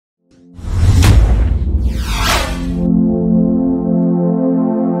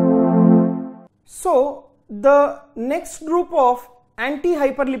So the next group of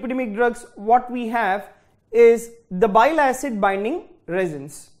anti-hyperlipidemic drugs what we have is the bile acid binding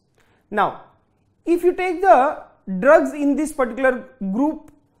resins. Now, if you take the drugs in this particular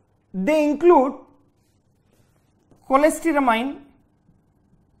group, they include cholestyramine,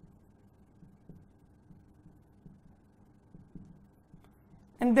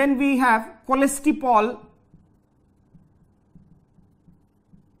 and then we have Colestipol,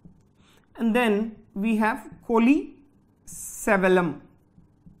 and then we have Colesevelam,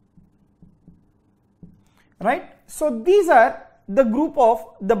 right? So these are the group of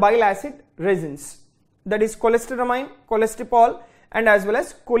the bile acid resins, that is cholestyramine, Cholestipol, and as well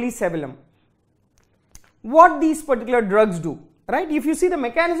as Colesevelam. What these particular drugs do, right? If you see the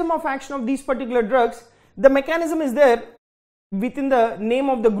mechanism of action of these particular drugs, the mechanism is there within the name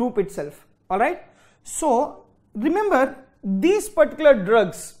of the group itself, alright? So remember, these particular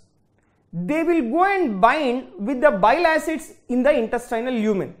drugs, they will go and bind with the bile acids in the intestinal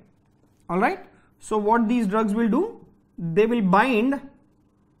lumen, alright? So what these drugs will do, they will bind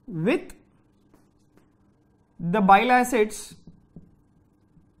with the bile acids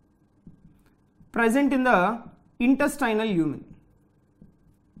present in the intestinal lumen.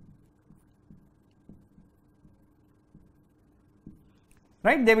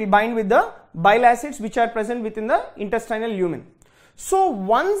 Right, they will bind with the bile acids which are present within the intestinal lumen. So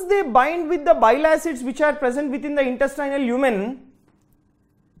once they bind with the bile acids which are present within the intestinal lumen,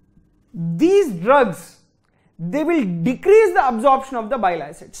 these drugs, they will decrease the absorption of the bile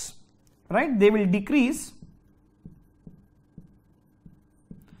acids, right? They will decrease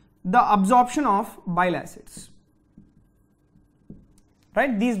the absorption of bile acids,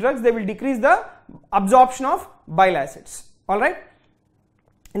 right? These drugs, they will decrease the absorption of bile acids, alright?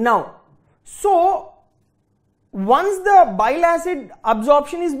 Now, so once the bile acid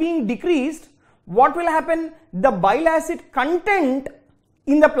absorption is being decreased, what will happen? The bile acid content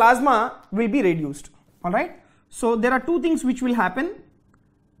in the plasma will be reduced, alright? So there are two things which will happen.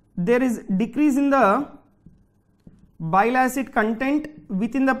 There is decrease in the bile acid content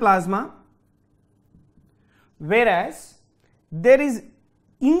within the plasma, whereas there is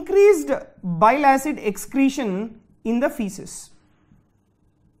increased bile acid excretion in the feces.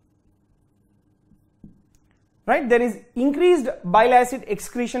 Right, there is increased bile acid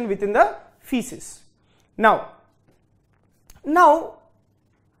excretion within the feces. Now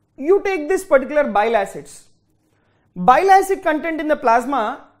you take this particular bile acids. Bile acid content in the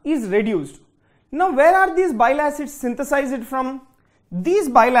plasma is reduced. Now where are these bile acids synthesized from? These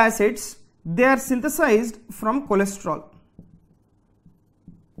bile acids, they are synthesized from cholesterol.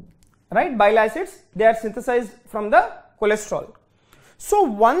 Right, bile acids, they are synthesized from the cholesterol. So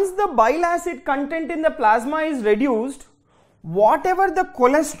once the bile acid content in the plasma is reduced, whatever the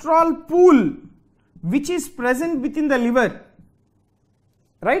cholesterol pool which is present within the liver,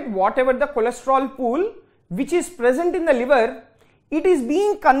 right, whatever the cholesterol pool which is present in the liver, it is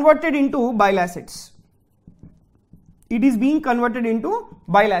being converted into bile acids. It is being converted into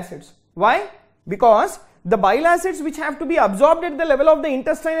bile acids. Why? Because the bile acids which have to be absorbed at the level of the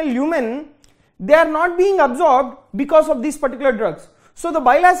intestinal lumen, they are not being absorbed because of these particular drugs. So the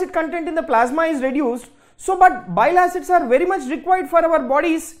bile acid content in the plasma is reduced. So but bile acids are very much required for our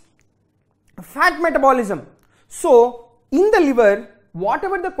body's fat metabolism. So in the liver,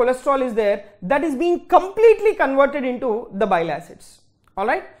 whatever the cholesterol is there, that is being completely converted into the bile acids.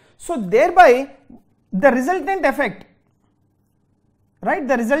 Alright. So thereby the resultant effect, right,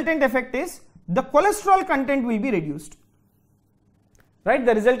 the resultant effect is the cholesterol content will be reduced. Right,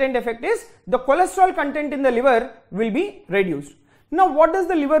 the resultant effect is the cholesterol content in the liver will be reduced. Now what does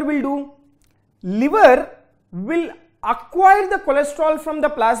the liver will do? Liver will acquire the cholesterol from the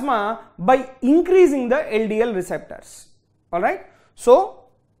plasma by increasing the LDL receptors. Alright. So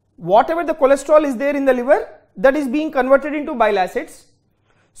whatever the cholesterol is there in the liver, that is being converted into bile acids.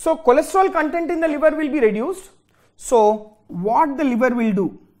 So cholesterol content in the liver will be reduced. So what the liver will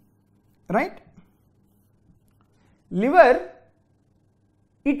do? Right? Liver,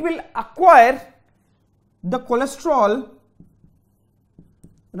 it will acquire the cholesterol,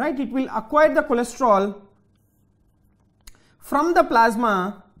 right, it will acquire the cholesterol from the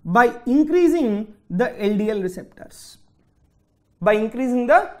plasma by increasing the LDL receptors. By increasing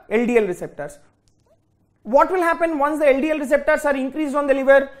the LDL receptors. What will happen once the LDL receptors are increased on the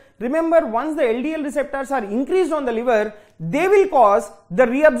liver? Remember, once the LDL receptors are increased on the liver, they will cause the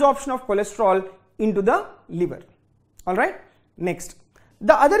reabsorption of cholesterol into the liver. Alright, next.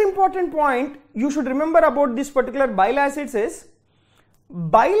 The other important point you should remember about this particular bile acids is,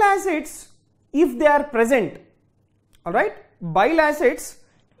 bile acids, if they are present, alright, bile acids,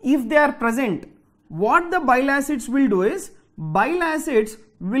 if they are present what the bile acids will do is, bile acids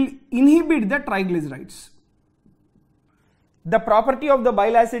will inhibit the triglycerides. The property of the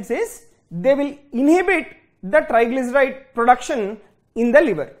bile acids is they will inhibit the triglyceride production in the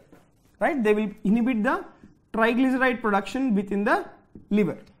liver, right? They will inhibit the triglyceride production within the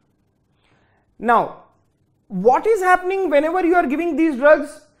liver. Now, what is happening whenever you are giving these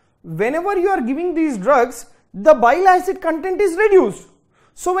drugs? Whenever you are giving these drugs, the bile acid content is reduced.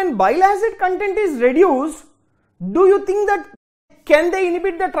 So when bile acid content is reduced, do you think that can they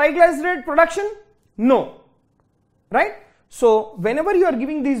inhibit the triglyceride production? No, right? So whenever you are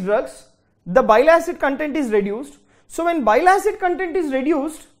giving these drugs, the bile acid content is reduced. So when bile acid content is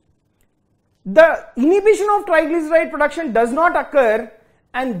reduced, the inhibition of triglyceride production does not occur,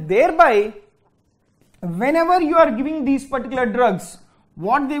 and thereby whenever you are giving these particular drugs,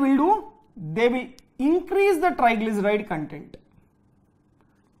 what they will do? They will increase the triglyceride content.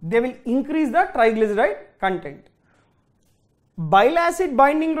 They will increase the triglyceride content. Bile acid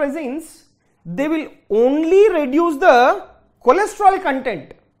binding resins, they will only reduce the cholesterol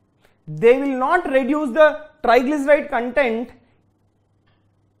content. They will not reduce the triglyceride content.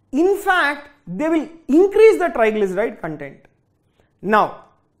 In fact, they will increase the triglyceride content. Now,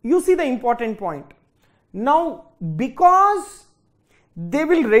 you see the important point. Now, because they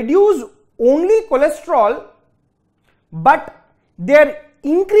will reduce only cholesterol, but they are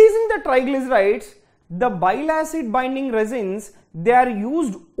increasing the triglycerides, the bile acid binding resins, they are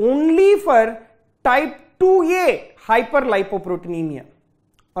used only for type 2A hyperlipoproteinemia.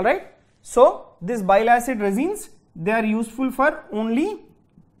 Alright. So, this bile acid resins, they are useful for only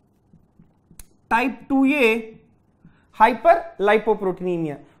type 2A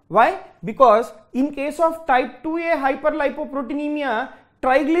hyperlipoproteinemia. Why? Because in case of type 2A hyperlipoproteinemia,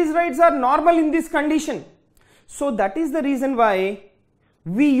 triglycerides are normal in this condition. So that is the reason why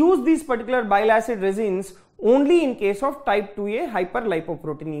we use these particular bile acid resins only in case of type 2A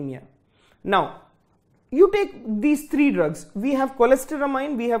hyperlipoproteinemia. Now, you take these three drugs. We have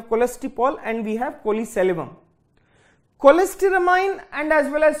cholestyramine, we have Colestipol, and we have Colesevelam. Cholestyramine and as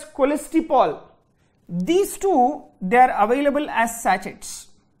well as Cholestipol, these two, they are available as sachets.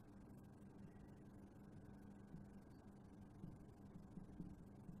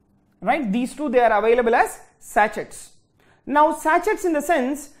 Right? These two, they are available as sachets. Now, sachets in the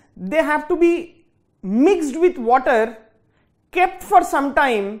sense, they have to be mixed with water, kept for some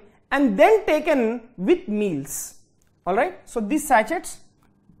time, and then taken with meals. Alright. So, these sachets,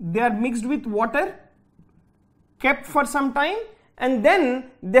 they are mixed with water, kept for some time, and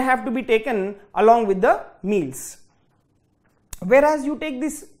then they have to be taken along with the meals. Whereas you take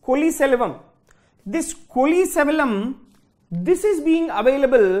this Colesevelam, this Colesevelam, this is being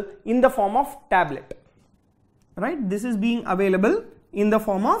available in the form of tablet. Right? This is being available in the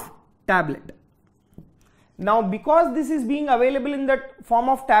form of tablet. Now, because this is being available in the form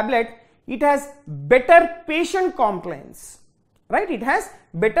of tablet, it has better patient compliance. Right? It has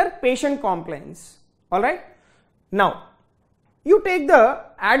better patient compliance. Alright. Now, you take the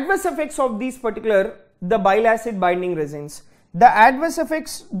adverse effects of these particular, the bile acid binding resins. The adverse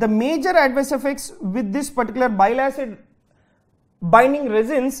effects, the major adverse effects with this particular bile acid binding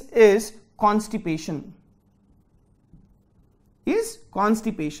resins is constipation.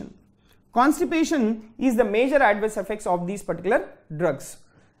 Constipation is the major adverse effects of these particular drugs.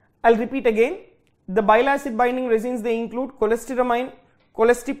 I'll repeat again. The bile acid binding resins, they include cholestyramine,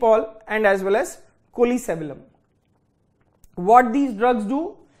 Cholestipol, and as well as Colesevelam. What these drugs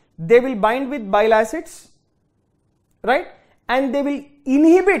do? They will bind with bile acids, right? And they will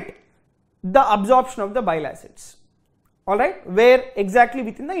inhibit the absorption of the bile acids. Alright, where exactly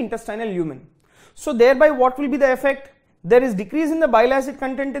within the intestinal lumen. So thereby what will be the effect? There is decrease in the bile acid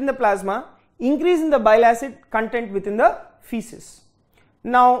content in the plasma, increase in the bile acid content within the feces.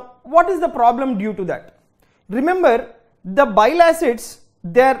 Now, what is the problem due to that? Remember, the bile acids,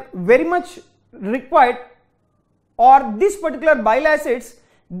 they are very much required, or this particular bile acids,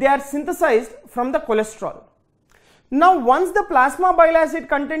 they are synthesized from the cholesterol. Now, once the plasma bile acid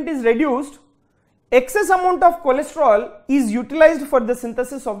content is reduced, excess amount of cholesterol is utilized for the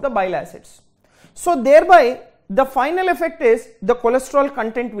synthesis of the bile acids. So thereby the final effect is the cholesterol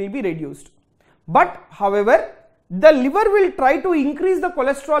content will be reduced. But however, the liver will try to increase the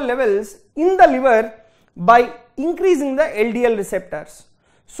cholesterol levels in the liver by increasing the LDL receptors.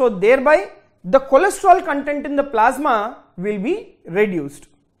 So thereby the cholesterol content in the plasma will be reduced.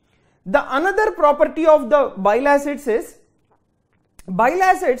 The another property of the bile acids is, bile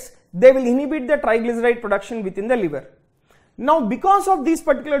acids, they will inhibit the triglyceride production within the liver. Now, because of these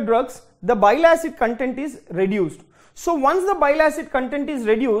particular drugs, the bile acid content is reduced. So once the bile acid content is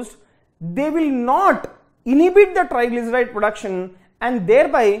reduced, they will not inhibit the triglyceride production, and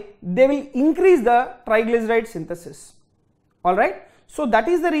thereby they will increase the triglyceride synthesis. Alright, so that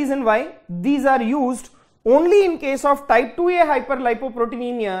is the reason why these are used only in case of type 2A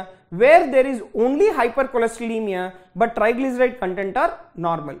hyperlipoproteinemia, where there is only hypercholesterolemia but triglyceride content are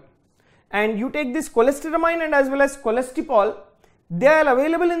normal. And you take this cholestyramine and as well as Colestipol, they are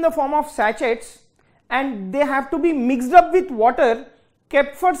available in the form of sachets, and they have to be mixed up with water,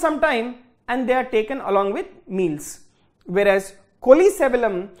 kept for some time, and they are taken along with meals. Whereas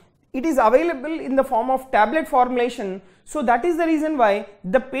Colesevelam, it is available in the form of tablet formulation, so that is the reason why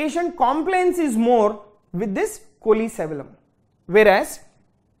the patient complains is more with this Colesevelam. Whereas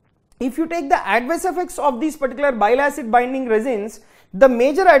if you take the adverse effects of these particular bile acid binding resins, the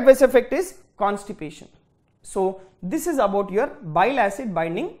major adverse effect is constipation. So this is about your bile acid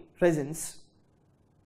binding resins.